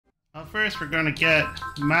Well, first we're gonna get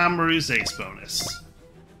Mamoru's ace bonus.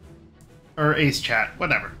 Or ace chat,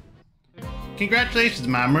 whatever. Congratulations,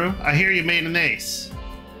 Mamoru. I hear you made an ace.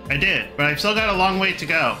 I did, but I've still got a long way to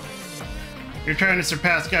go. You're trying to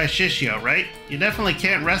surpass Guy Shishio, right? You definitely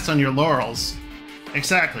can't rest on your laurels.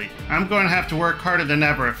 Exactly. I'm going to have to work harder than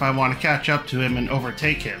ever if I want to catch up to him and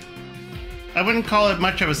overtake him. I wouldn't call it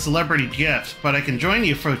much of a celebrity gift, but I can join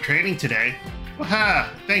you for training today. Waha!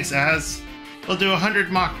 Thanks, Az. We'll do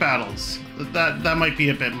 100 mock battles. That might be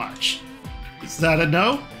a bit much. Is that a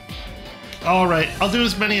no? Alright, I'll do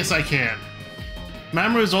as many as I can.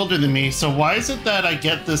 Mamoru's older than me, so why is it that I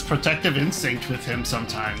get this protective instinct with him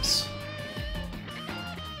sometimes?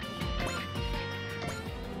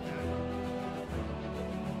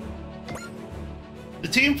 The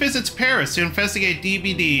team visits Paris to investigate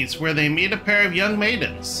DVDs where they meet a pair of young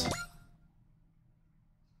maidens.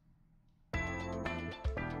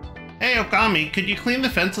 Hey Ogami, could you clean the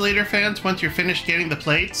ventilator fans once you're finished getting the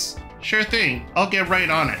plates? Sure thing, I'll get right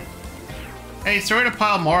on it. Hey, sorry to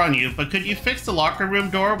pile more on you, but could you fix the locker room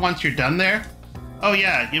door once you're done there? Oh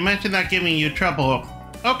yeah, you mentioned that giving you trouble.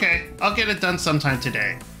 Okay, I'll get it done sometime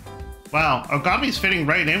today. Wow, Ogami's fitting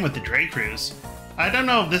right in with the Dreikreuz. I don't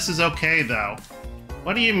know if this is okay though.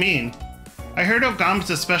 What do you mean? I heard Ogami's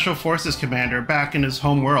a special forces commander back in his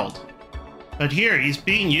home world. But here, he's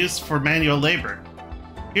being used for manual labor.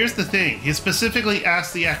 Here's the thing, he specifically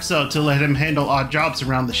asked the XO to let him handle odd jobs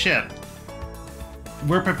around the ship.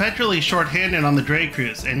 We're perpetually short-handed on the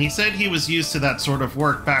Dreikreuz, and he said he was used to that sort of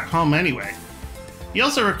work back home anyway. He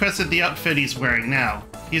also requested the outfit he's wearing now.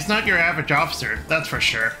 He's not your average officer, that's for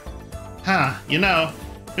sure. Huh, you know,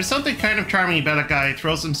 there's something kind of charming about a guy who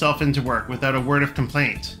throws himself into work without a word of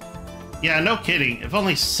complaint. Yeah, no kidding, if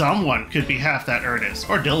only someone could be half that earnest,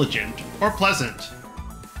 or diligent, or pleasant.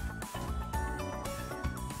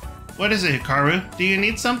 What is it, Hikaru? Do you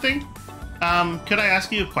need something? Could I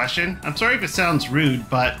ask you a question? I'm sorry if it sounds rude,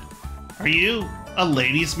 but are you a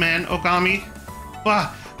ladies' man, Ogami?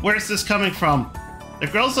 Bah, where's this coming from? The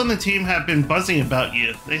girls on the team have been buzzing about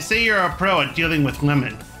you. They say you're a pro at dealing with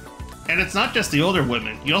women. And it's not just the older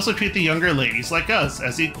women. You also treat the younger ladies like us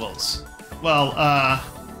as equals. Well,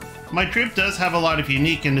 my troop does have a lot of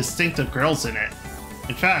unique and distinctive girls in it.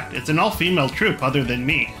 In fact, it's an all-female troop other than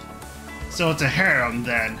me. So it's a harem,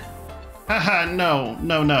 then. Haha,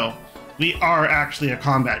 no. We are actually a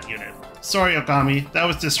combat unit. Sorry, Ogami, that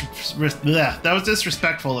was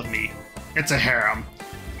disrespectful of me. It's a harem.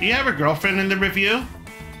 Do you have a girlfriend in the review?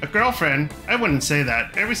 A girlfriend? I wouldn't say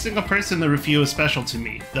that. Every single person in the review is special to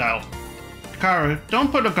me, though. Hikaru,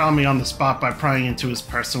 don't put Ogami on the spot by prying into his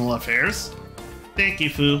personal affairs. Thank you,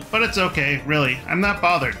 Fu, but it's okay, really. I'm not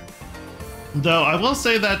bothered. Though I will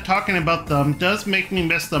say that talking about them does make me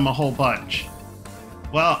miss them a whole bunch.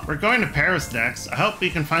 Well, we're going to Paris next. I hope we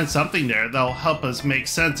can find something there that'll help us make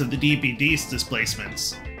sense of the DBD's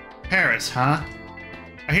displacements. Paris, huh?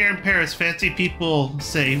 I hear in Paris fancy people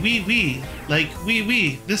say, oui, like,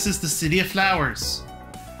 oui, this is the city of flowers.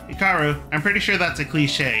 Hikaru, I'm pretty sure that's a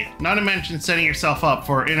cliche, not to mention setting yourself up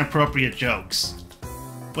for inappropriate jokes.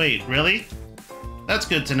 Wait, really? That's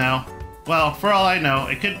good to know. Well, for all I know,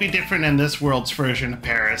 it could be different in this world's version of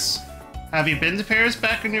Paris. Have you been to Paris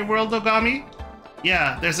back in your world, Ogami?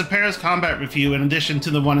 Yeah, there's a Paris combat review in addition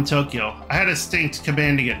to the one in Tokyo. I had a stint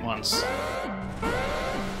commanding it once.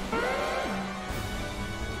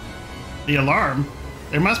 The alarm?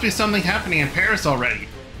 There must be something happening in Paris already.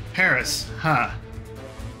 Paris, huh?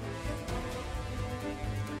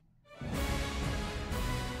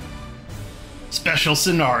 Special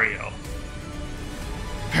scenario.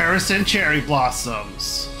 Paris and cherry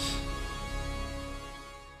blossoms.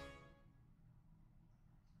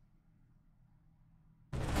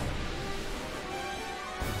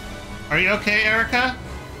 Are you okay, Erica?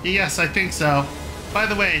 Yes, I think so. By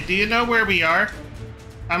the way, do you know where we are?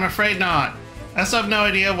 I'm afraid not. I still have no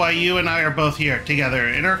idea why you and I are both here, together,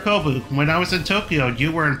 in our Kobu. When I was in Tokyo,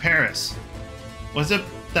 you were in Paris. Was it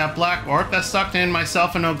that black orb that sucked in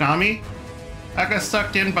myself and Ogami? I got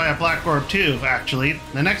sucked in by a black orb too, actually.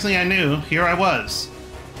 The next thing I knew, here I was.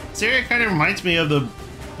 This area kind of reminds me of the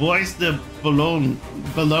Bois de Boulogne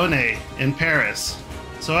in Paris.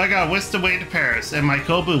 So I got whisked away to Paris, and my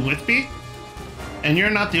Kobu with me? And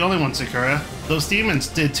you're not the only one, Sakura. Those demons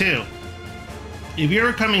did too. If you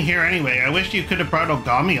were coming here anyway, I wish you could have brought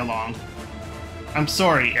Ogami along. I'm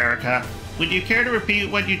sorry, Erica. Would you care to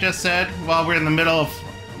repeat what you just said while we're in the middle of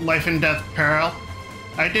life and death peril?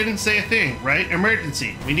 I didn't say a thing, right?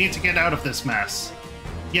 Emergency. We need to get out of this mess.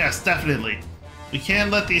 Yes, definitely. We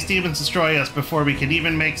can't let these demons destroy us before we can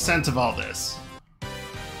even make sense of all this.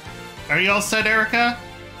 Are you all set, Erica?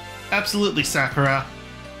 Absolutely, Sakura.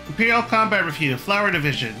 Imperial Combat Review, Flower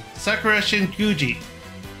Division, Sakura Shinguji.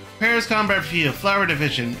 Paris Combat Review, Flower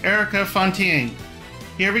Division, Erica Fontaine.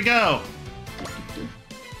 Here we go.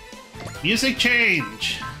 Music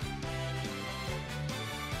change.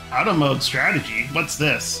 Auto mode strategy? What's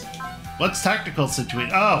this? What's tactical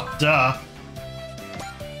situation? Oh, duh.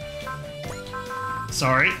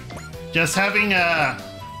 Sorry. Just having a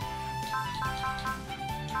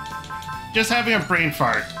brain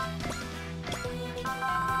fart.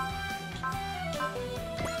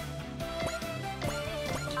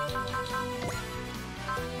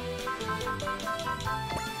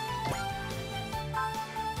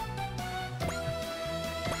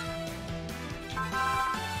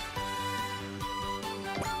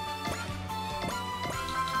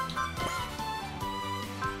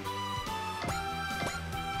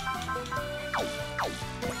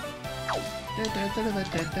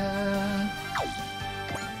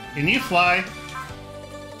 Can you fly?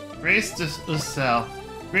 Raise to cell.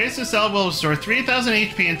 Raise to cell will restore 3000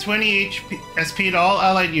 HP and 20 SP to all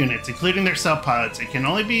allied units, including their cell pilots. It can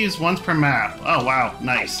only be used once per map. Oh wow,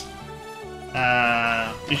 nice.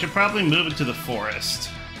 We should probably move it to the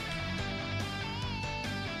forest.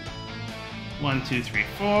 1, 2, 3,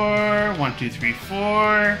 4. 1, 2, 3,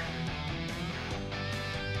 4.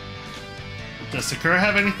 Does Sakura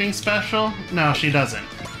have anything special? No, she doesn't.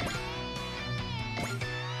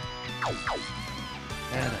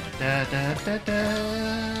 Da, da, da, da.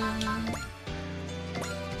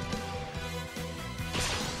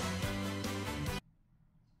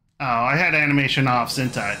 Oh, I had animation off,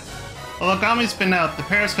 didn't I? While Ogami's been out, the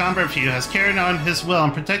Paris Combat Review has carried on his will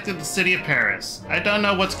and protected the city of Paris. I don't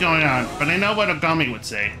know what's going on, but I know what Ogami would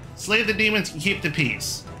say. Slay the demons and keep the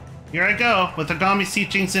peace. Here I go, with Ogami's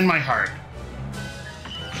teachings in my heart.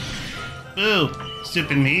 Boo,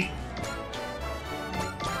 stupid me.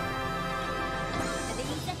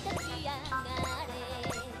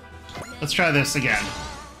 Let's try this again.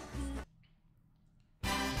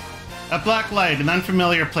 A black light, an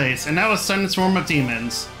unfamiliar place, and now a sudden swarm of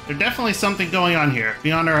demons. There's definitely something going on here,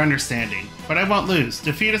 beyond our understanding. But I won't lose.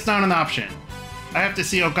 Defeat is not an option. I have to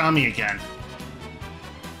see Ogami again.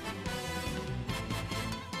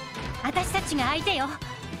 私たちが相手よ。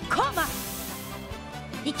コーマ。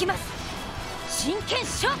行きます。真剣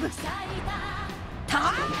勝負。た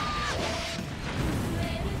ー。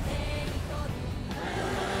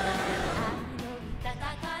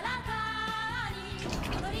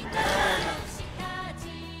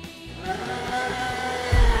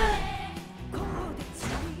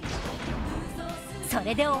そ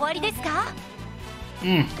れで終わりですか?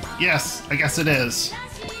 Yes, I guess it is.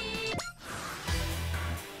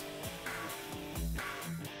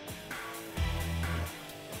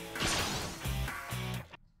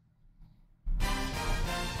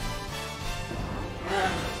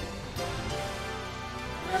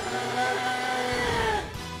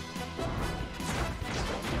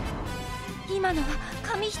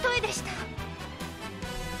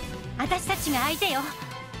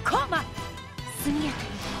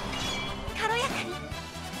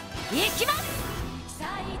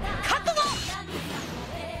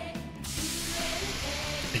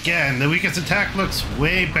 Again, the weakest attack looks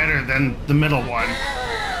way better than the middle one.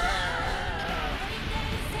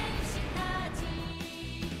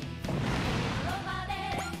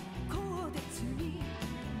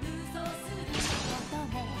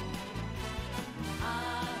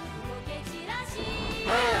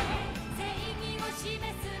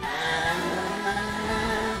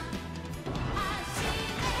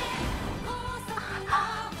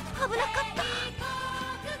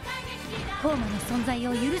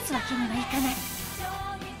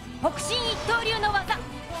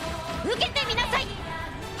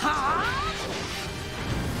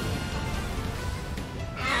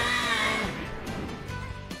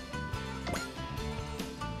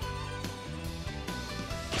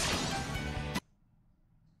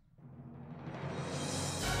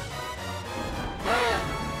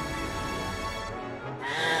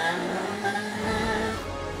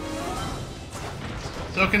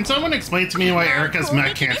 So can someone explain to me why Erica's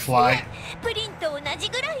mech can't fly?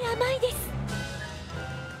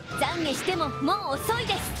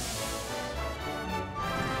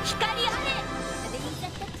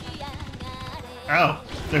 Oh,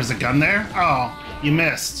 there's a gun there? Oh, you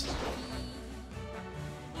missed.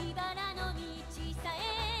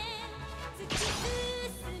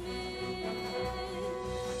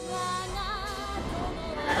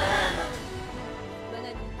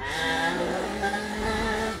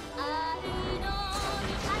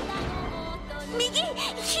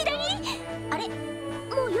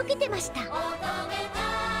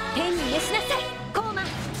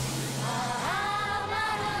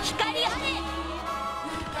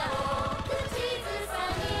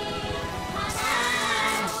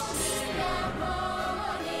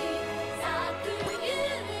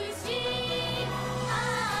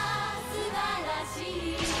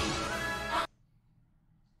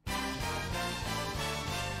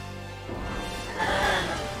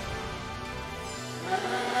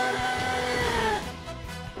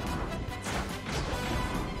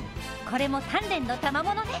 も鍛錬の賜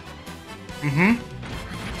物ね。Mm-hmm.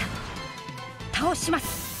 倒しま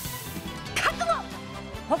す。覚悟。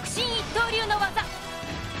北進一刀流の技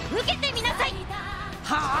受けてみなさい。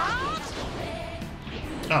はあ。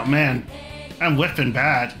 Oh man, I'm whiffing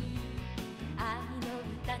bad.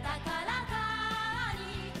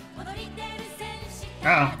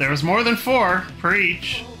 Oh, there was more than 4 per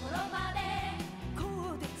each.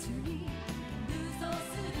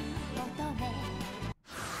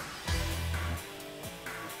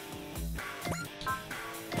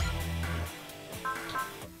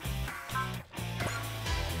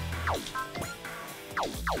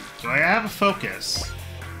 Do I have a focus?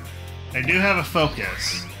 I do have a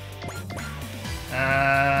focus.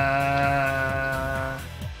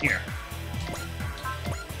 Here.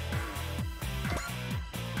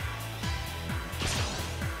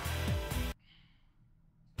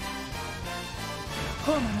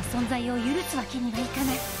ホーマの存在を許すわけにはいか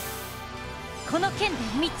ない。この剣で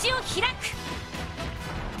道を開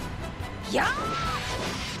く。やあ。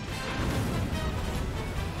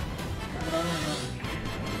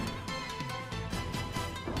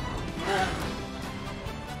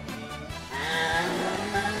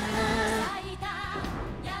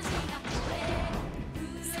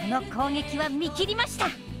その攻撃は見切りました。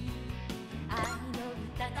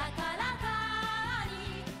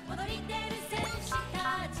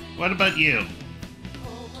What about you?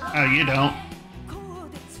 Oh, you don't.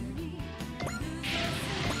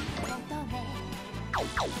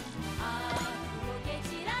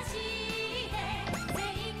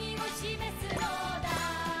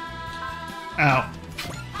 Oh,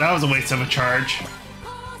 that was a waste of a charge.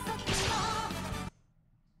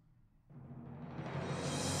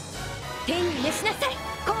 手に召しなさい、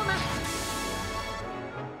コーマ。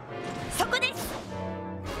そこです。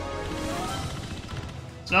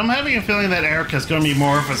 So I'm having a feeling that Erica's going to be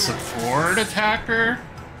more of a support attacker.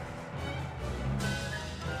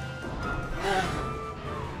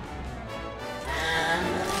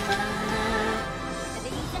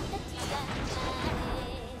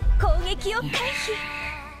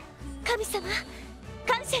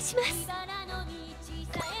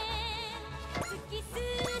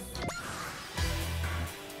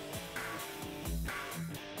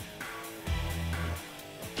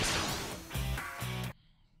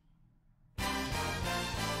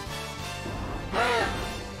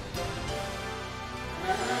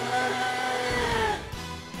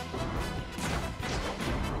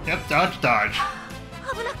 Yep, dodge, dodge.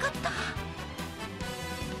 危なかった。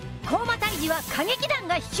コーマ退治は過激弾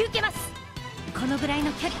が引き受けます。このぐらい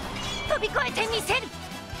の距離飛び越えてみせる。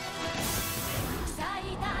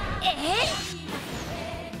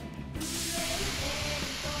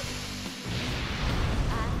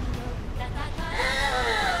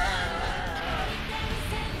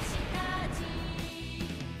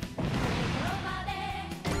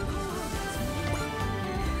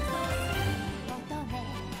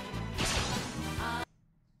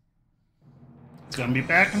It's gonna be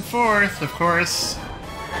back and forth, of course.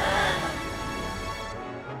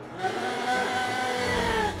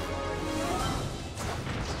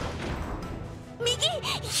 右、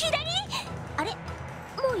左、あれ、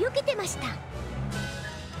もう避けてました。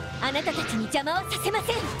あなたたちに邪魔をさせま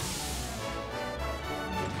せん。こ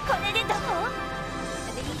れでどう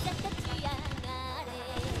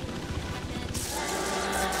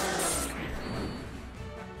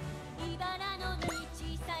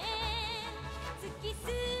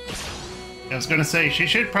？I was gonna say, she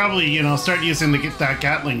should probably, you know, start using that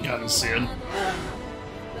Gatling gun soon.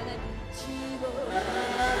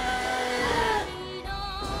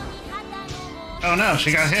 Oh no,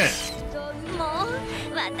 she got hit. もう、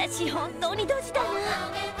私本当にドジだな。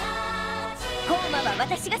コーマは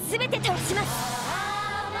私が全て倒します。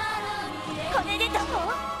これでどう？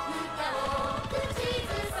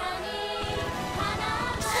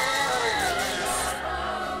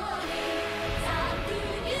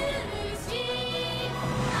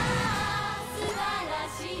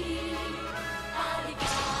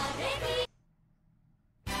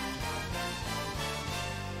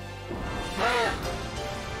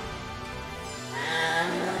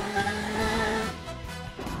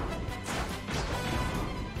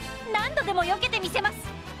何度でも避けてみせます。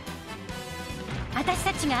私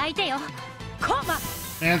たちが相手よ、コーマ。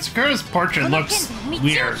 Man, Sakura's portrait looks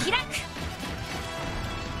weird.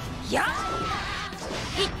 やあ、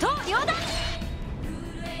一刀両断。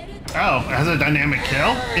 Oh, it has a dynamic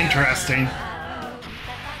kill? Interesting.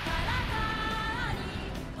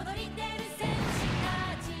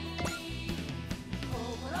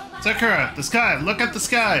 Sakura, the sky! Look at the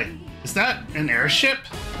sky! Is that an airship?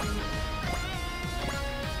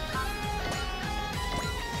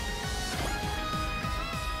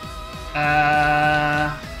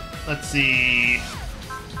 Let's see.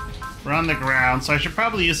 We're on the ground, so I should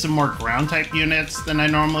probably use some more ground-type units than I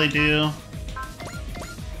normally do.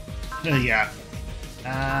 Yeah.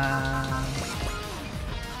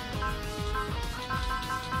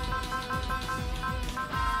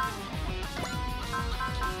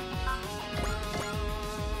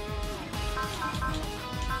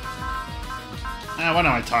 What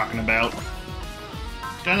am I talking about?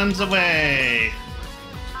 Guns away!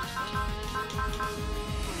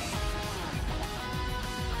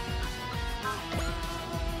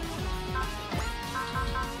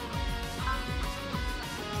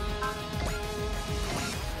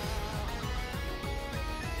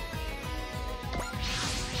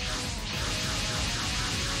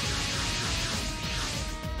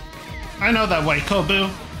 I know that way, Kobu.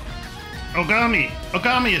 Ogami!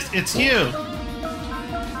 Ogami, it's you!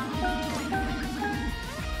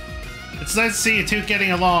 It's nice to see you two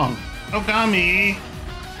getting along. Ogami!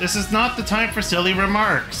 This is not the time for silly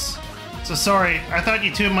remarks. So sorry, I thought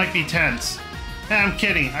you two might be tense. I'm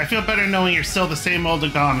kidding, I feel better knowing you're still the same old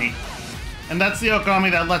Ogami. And that's the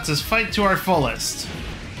Ogami that lets us fight to our fullest.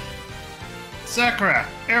 Sakura,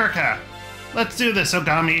 Erika, let's do this,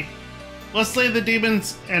 Ogami. Let's slay the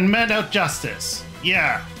demons and mete out justice.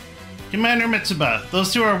 Yeah. Commander Mitsuba,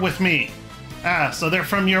 those two are with me. So they're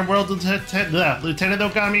from your world, Lieutenant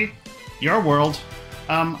Ogami? Your world?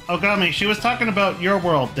 Ogami, she was talking about your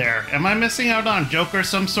world there. Am I missing out on a joke or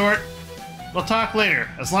some sort? We'll talk later.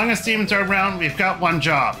 As long as demons are around, we've got one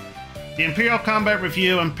job. The Imperial Combat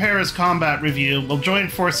Review and Paris Combat Review will join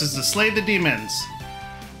forces to slay the demons.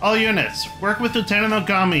 All units, work with Lieutenant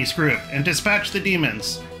Ogami's group and dispatch the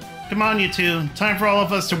demons. Come on, you two. Time for all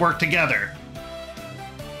of us to work together.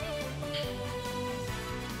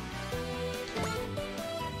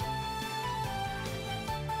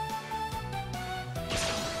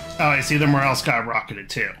 Oh, I see them where else got rocketed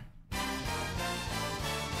too.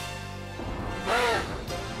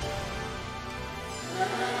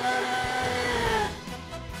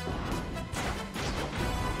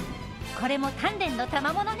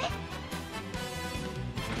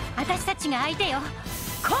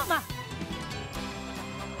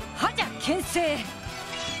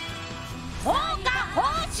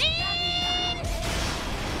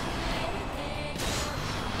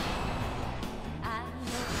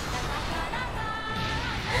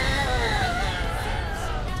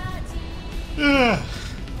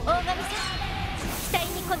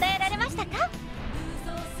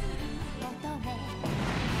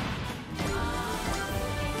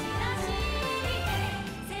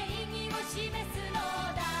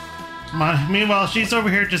 Meanwhile, she's over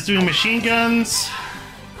here just doing machine guns.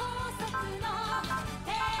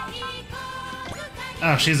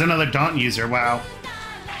 Oh, she's another Daunt user, wow.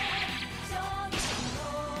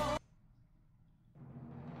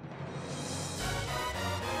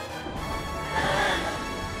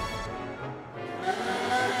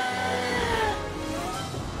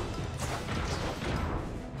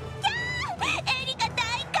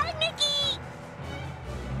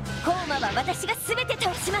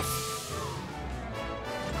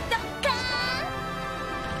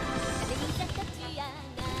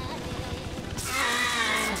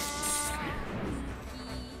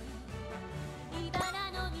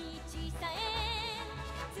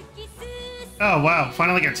 Oh wow,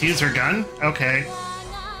 finally got to use her gun? Okay.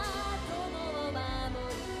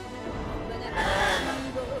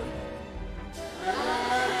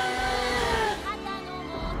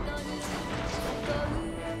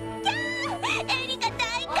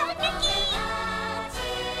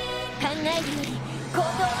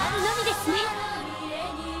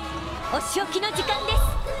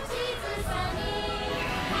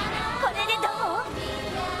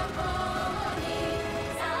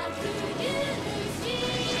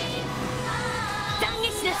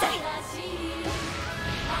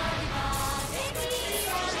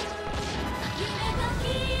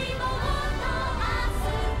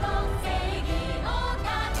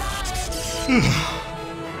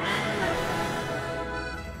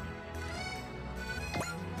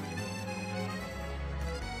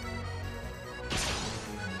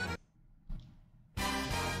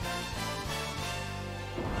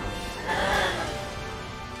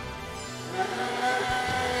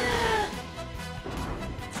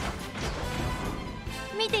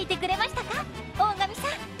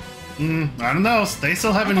 I don't know, they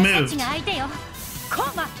still haven't moved.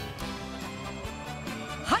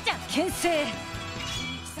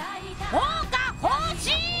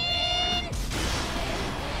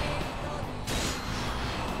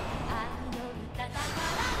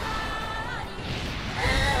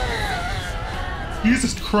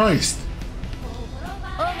 Jesus Christ.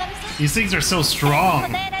 These things are so strong.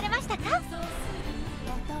 答えられましたか？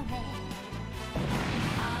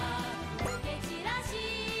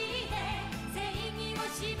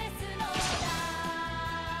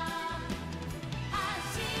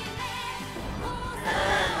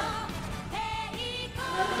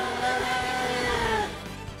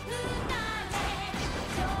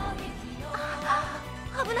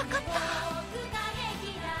 危なかった。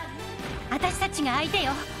私たちが相手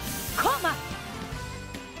よ。コーマ。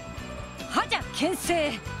覇者牽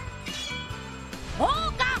制。王が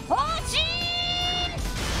方針。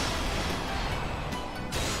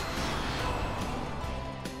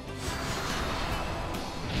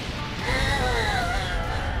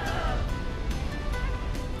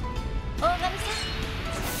大神さん、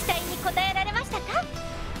期待に応えられましたか？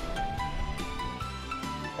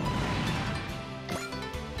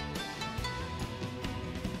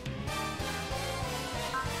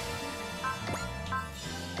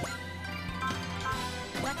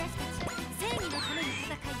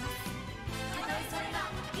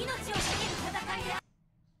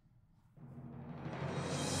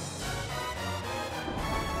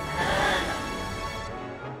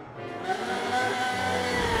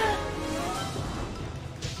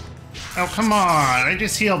 Oh, come on. I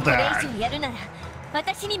just healed これ that. 以上やるなら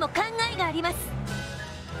私にも考えがあります。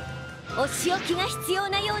お仕置きが必要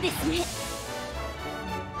なようですね。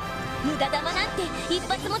無駄玉なんて一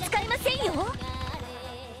発も使えませんよ。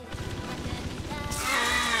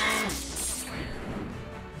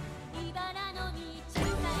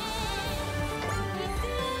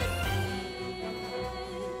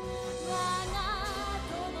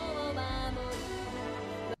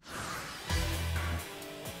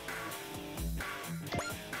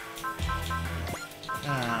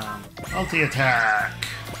Multi attack.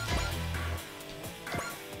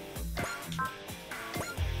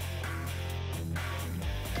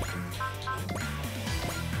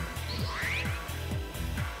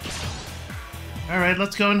 All right,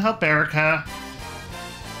 let's go and help Erica.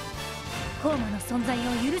 コーマの存在を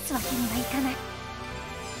許すわけにはいかない。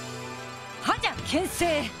覇者牽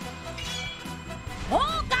制。王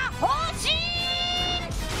が方針。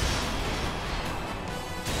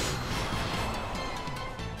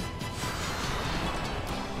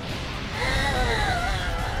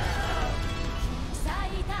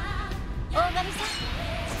 大神さん、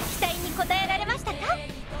期待に応えられましたか？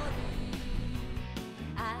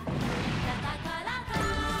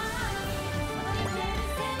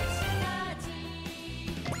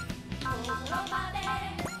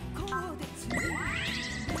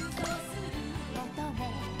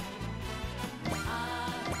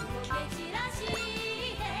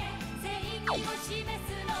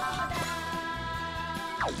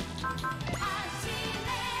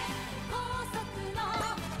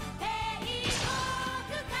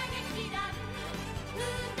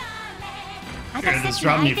 Here, this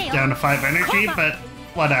dropped me down to 5 energy, but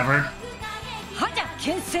whatever. 覇者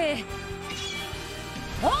牽制。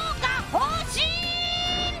王が方針。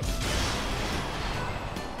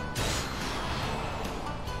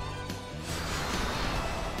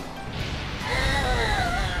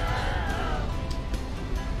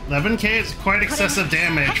 11k is quite excessive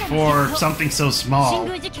damage for something so 神 small.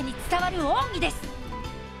 宮寺家に伝わる奥義です。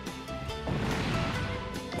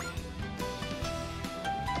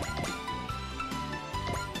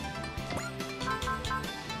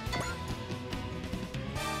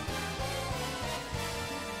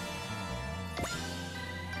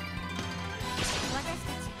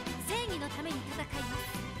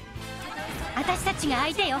 私たちが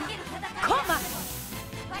相手よ。コーマ。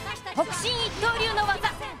北進一刀流の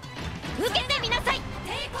技。受けてみなさい。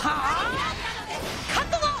はあ。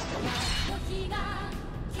覚悟。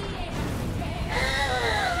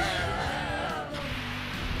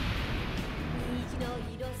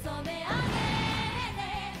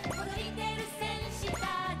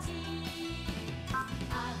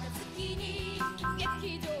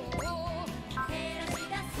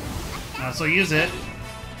 So use it.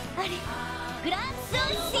 あれ、フランスを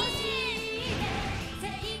し。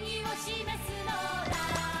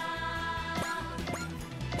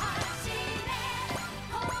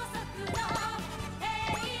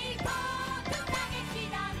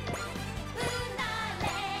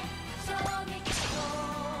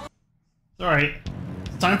 Alright.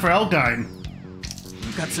 It's time for L-Giam.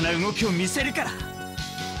 うかつな動きを見せるから。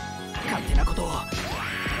勝手なことを。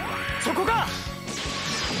そこか。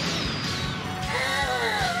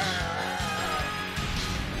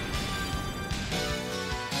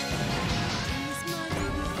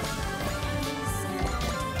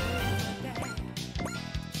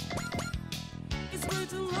 It's way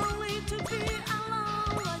too lonely to be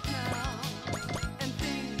alone right now.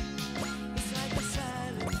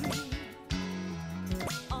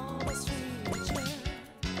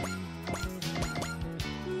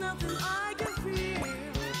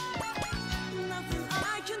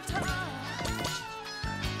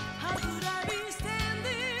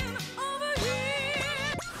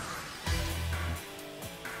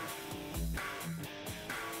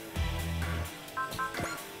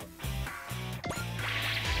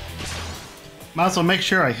 Might as well make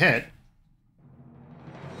sure I hit.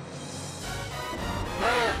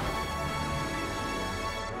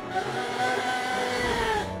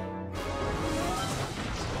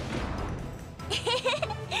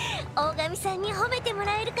 Ogami さんに褒めても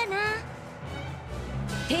らえるかな。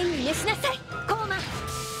天に召しなさい、コーマ。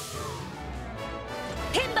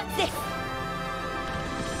天罰です。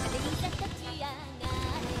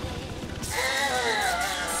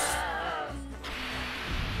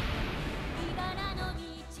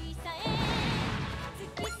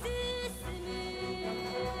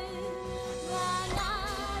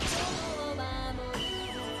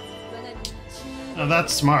Oh,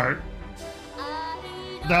 that's smart.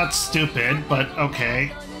 That's stupid, but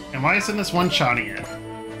okay. And why isn't this one-shotting it?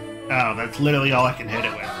 Oh, that's literally all I can hit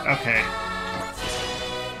it with. Okay.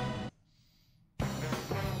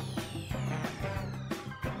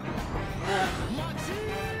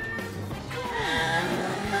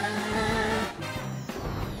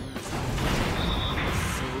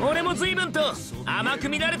俺も随分と甘く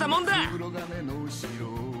見られたもんだ。好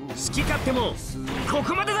き勝手もこ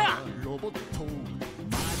こまでだ。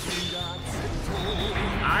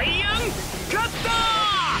アイアンカッター。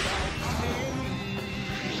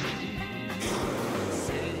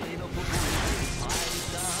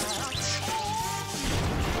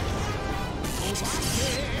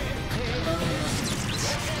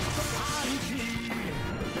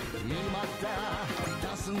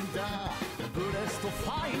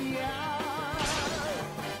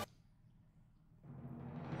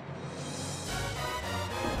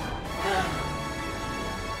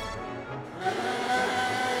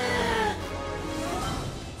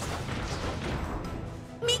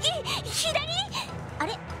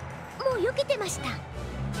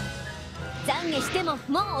懺悔しても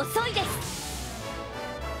もう遅いです。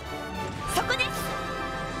そこです。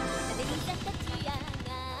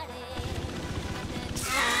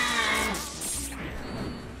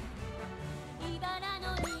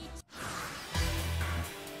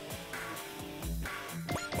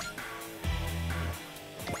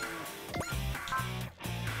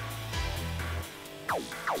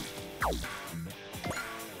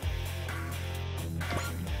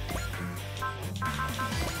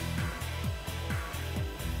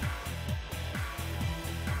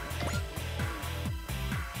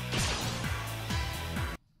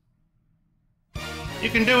You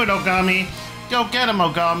can do it, Ogami. Go get him,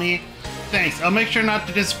 Ogami. Thanks, I'll make sure not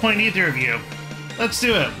to disappoint either of you. Let's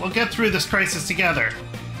do it. We'll get through this crisis together.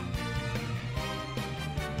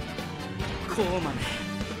 コーマネ、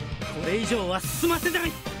これ以上は進ませな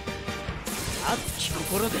い。熱き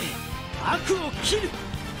心で悪を切る。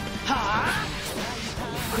はあ、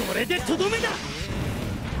これでとどめだ。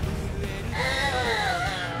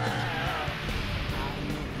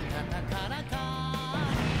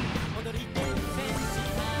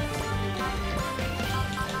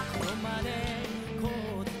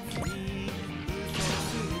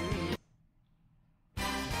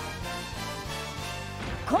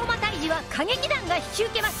コーマ退治は歌劇団が引き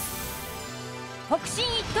受けます。北進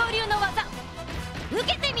一刀流の技、受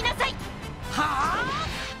けてみなさい。はあ、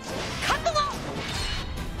覚悟。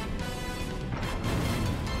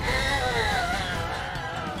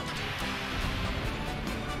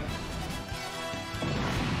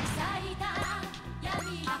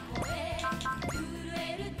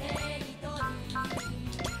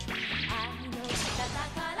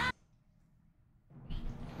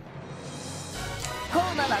コ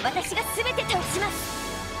ーマは私が全て倒します。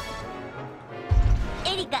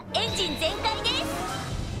エリカ、エンジン全開です。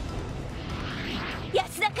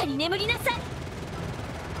安らかに眠りなさい。ア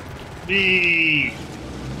ー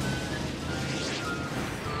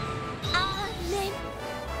メン。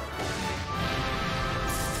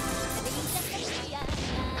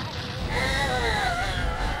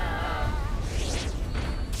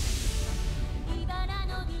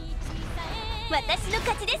私の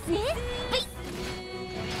勝ちですね。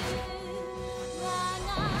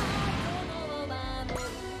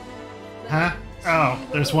Huh? Oh,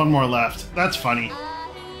 there's one more left. That's funny.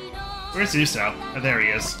 Where's Uso? Oh, there he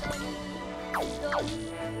is.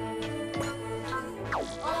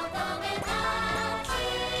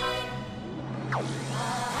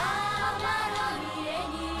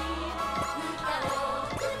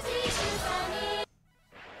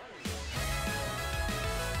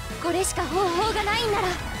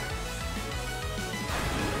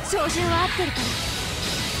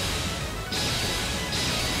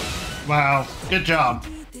 Wow, good job.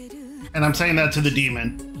 And I'm saying that to the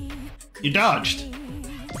demon. You dodged.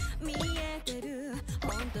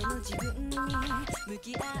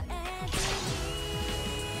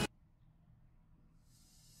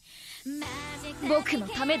 僕の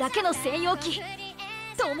ためだけの専用機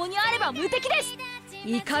共にあれば無敵です。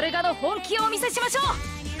イカルガの本気をお見せしましょう。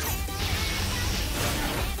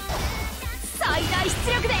最大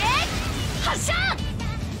出力で発射。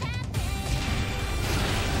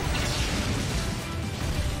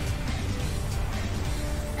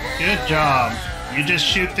 Good job. You just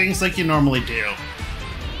shoot things like you normally do.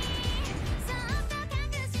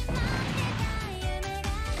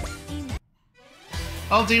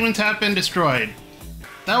 All demons have been destroyed.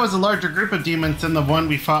 That was a larger group of demons than the one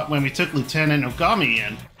we fought when we took Lieutenant Ogami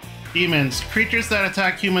in. Demons, creatures that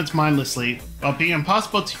attack humans mindlessly, while being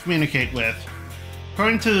impossible to communicate with.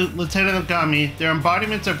 According to Lieutenant Ogami, they're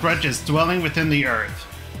embodiments of grudges dwelling within the earth.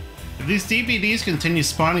 If these DVDs continue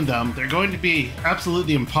spawning them, they're going to be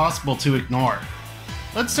absolutely impossible to ignore.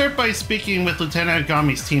 Let's start by speaking with Lieutenant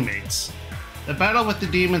Ogami's teammates. The battle with the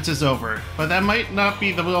demons is over, but that might not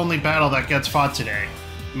be the only battle that gets fought today.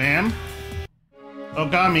 Ma'am?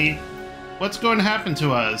 Ogami, what's going to happen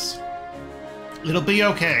to us? It'll be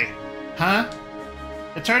okay. Huh?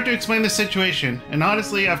 It's hard to explain the situation, and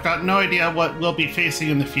honestly, I've got no idea what we'll be facing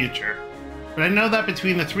in the future. But I know that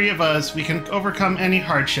between the three of us, we can overcome any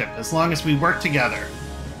hardship as long as we work together.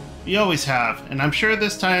 We always have, and I'm sure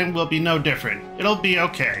this time will be no different. It'll be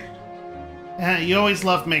okay. You always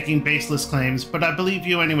love making baseless claims, but I believe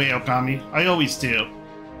you anyway, Ogami. I always do.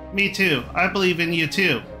 Me too. I believe in you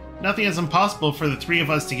too. Nothing is impossible for the three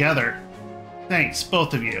of us together. Thanks,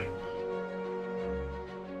 both of you.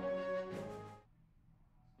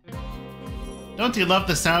 Don't you love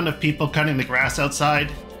the sound of people cutting the grass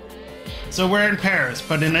outside? So we're in Paris,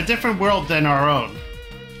 but in a different world than our own.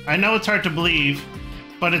 I know it's hard to believe,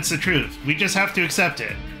 but it's the truth. We just have to accept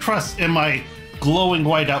it. Trust in my glowing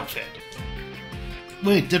white outfit.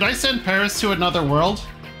 Wait, did I send Paris to another world?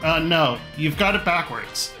 No, you've got it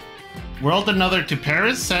backwards. World another to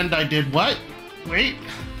Paris, and I did what? Wait,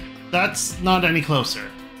 that's not any closer.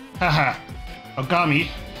 Haha. Ogami,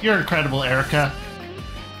 you're incredible, Erica.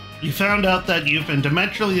 You found out that you've been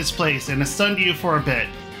dimensionally displaced and it stunned you for a bit,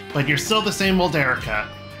 but you're still the same old Erica.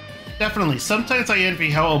 Definitely, sometimes I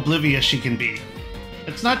envy how oblivious she can be.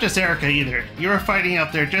 It's not just Erica either. You are fighting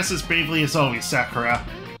out there just as bravely as always, Sakura.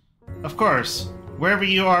 Of course, wherever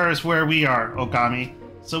you are is where we are, Ogami.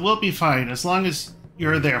 So we'll be fine as long as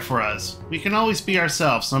you're there for us. We can always be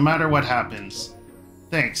ourselves no matter what happens.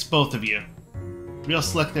 Thanks, both of you. Real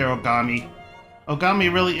slick there, Ogami.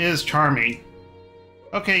 Ogami really is charming.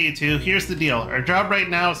 Okay, you two, here's the deal. Our job right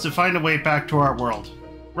now is to find a way back to our world.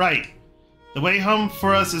 Right. The way home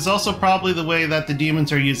for us is also probably the way that the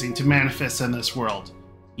demons are using to manifest in this world.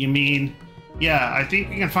 You mean? Yeah, I think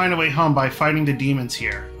we can find a way home by fighting the demons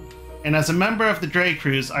here. And as a member of the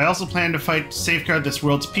Dreikreuz, I also plan to fight to safeguard this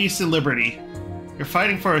world's peace and liberty. You're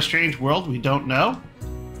fighting for a strange world we don't know?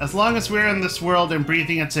 As long as we're in this world and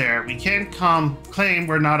breathing its air, we can't claim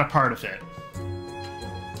we're not a part of it.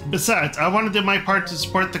 Besides, I want to do my part to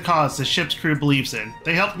support the cause the ship's crew believes in.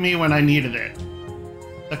 They helped me when I needed it.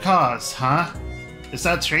 The cause, huh? Is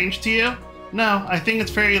that strange to you? No, I think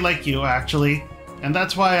it's very like you, actually. And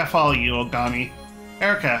that's why I follow you, Ogami.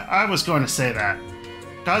 Erica, I was going to say that.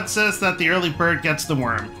 God says that the early bird gets the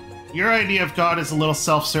worm. Your idea of God is a little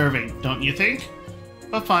self-serving, don't you think?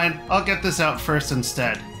 But fine, I'll get this out first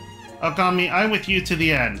instead. Ogami, I'm with you to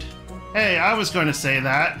the end. Hey, I was going to say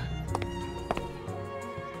that.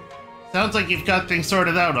 Sounds like you've got things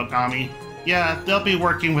sorted out, Ogami. Yeah, they'll be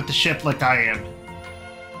working with the ship like I am.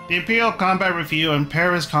 The Imperial Combat Review and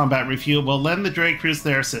Paris Combat Review will lend the Dreikreuz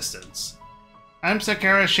their assistance. I'm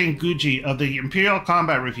Sakura Shinguji of the Imperial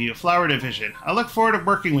Combat Review, Flower Division. I look forward to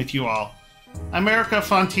working with you all. I'm Erica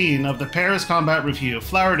Fontaine of the Paris Combat Review,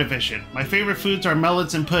 Flower Division. My favorite foods are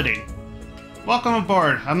melons and pudding. Welcome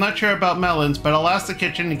aboard. I'm not sure about melons, but I'll ask the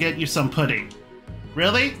kitchen to get you some pudding.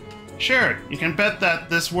 Really? Sure, you can bet that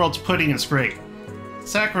this world's pudding is great.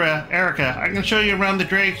 Sakura, Erica, I can show you around the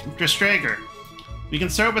Dreikreuz. We can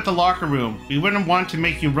start with the locker room. We wouldn't want to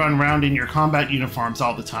make you run around in your combat uniforms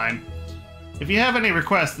all the time. If you have any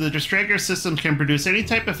requests, the Dreikreuz systems can produce any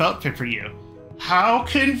type of outfit for you. How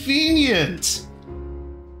convenient!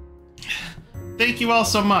 Thank you all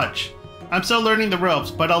so much. I'm still learning the ropes,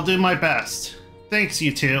 but I'll do my best. Thanks,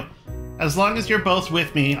 you two. As long as you're both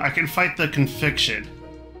with me, I can fight with conviction.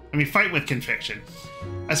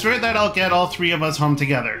 I swear that I'll get all three of us home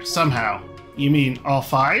together, somehow. You mean all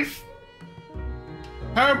five?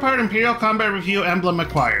 Power Part Imperial Combat Review emblem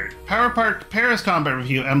acquired. Power Part Paris Combat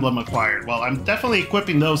Review emblem acquired. Well, I'm definitely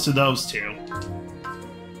equipping those to those two.